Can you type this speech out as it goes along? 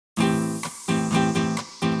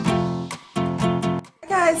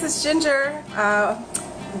guys, it's Ginger.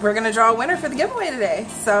 We're gonna draw a winner for the giveaway today.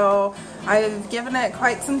 So I've given it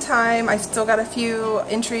quite some time. I've still got a few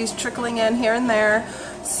entries trickling in here and there.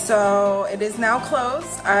 So it is now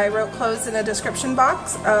closed. I wrote closed in a description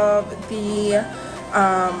box of the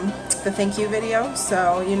thank you video,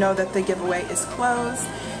 so you know that the giveaway is closed.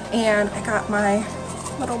 And I got my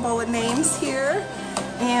little bowl of names here,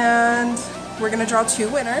 and we're gonna draw two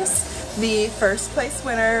winners. The first place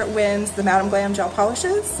winner wins the Madam Glam gel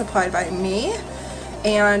polishes supplied by me,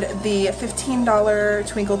 and the $15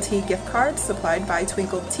 Twinkle Tea gift card supplied by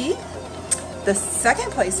Twinkle Tea. The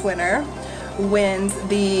second place winner wins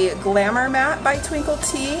the Glamour Mat by Twinkle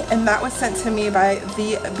Tea, and that was sent to me by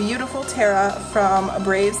the beautiful Tara from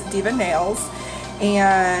Braves Diva Nails,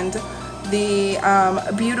 and the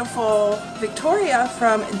beautiful Victoria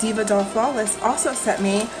from Diva Doll Flawless also sent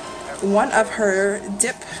me one of her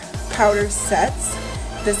dip powder sets.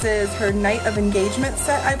 This is her Night of Engagement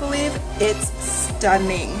set, I believe. It's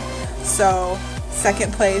stunning. So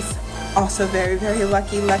second place, also very, very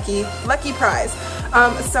lucky prize.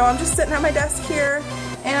 So I'm just sitting at my desk here,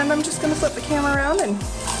 and I'm just gonna flip the camera around and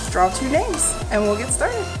draw two names, and we'll get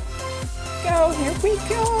started. Go, here we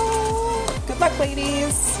go. Good luck,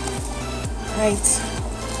 ladies. Right.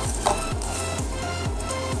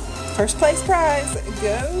 First place prize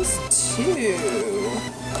goes to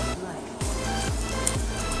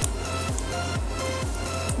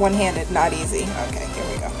one-handed, not easy. Okay, here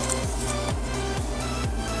we go.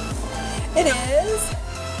 It is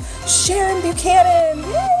Sharon Buchanan.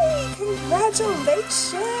 Yay!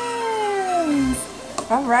 Congratulations!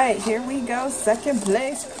 All right, here we go. Second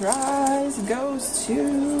place prize goes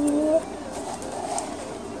to...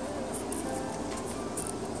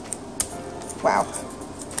 Wow.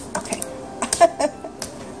 Okay.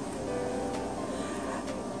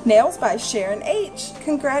 Nails by Sharon H.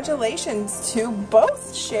 Congratulations to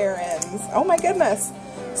both Sharons. Oh my goodness.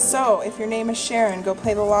 So, if your name is Sharon, go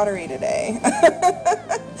play the lottery today.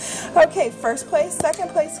 Okay, first place, second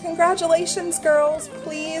place, congratulations, girls.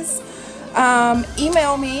 Please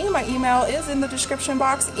email me. My email is in the description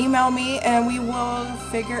box. Email me and we will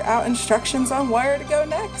figure out instructions on where to go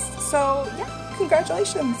next. So, yeah,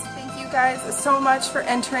 congratulations. Thank you guys so much for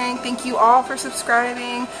entering. Thank you all for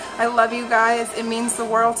subscribing. I love you guys. It means the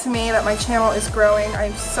world to me that my channel is growing.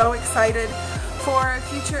 I'm so excited for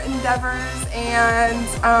future endeavors and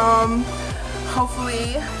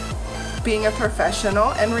hopefully being a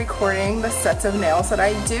professional and recording the sets of nails that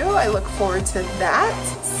I do. I look forward to that.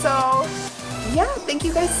 So yeah, thank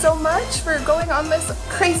you guys so much for going on this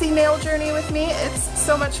crazy nail journey with me. It's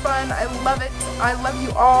so much fun. I love it. I love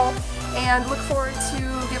you all and look forward to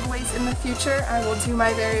giveaways in the future. I will do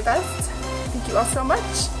my very best. Thank you all so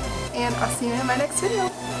much, and I'll see you in my next video.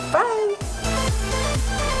 Bye!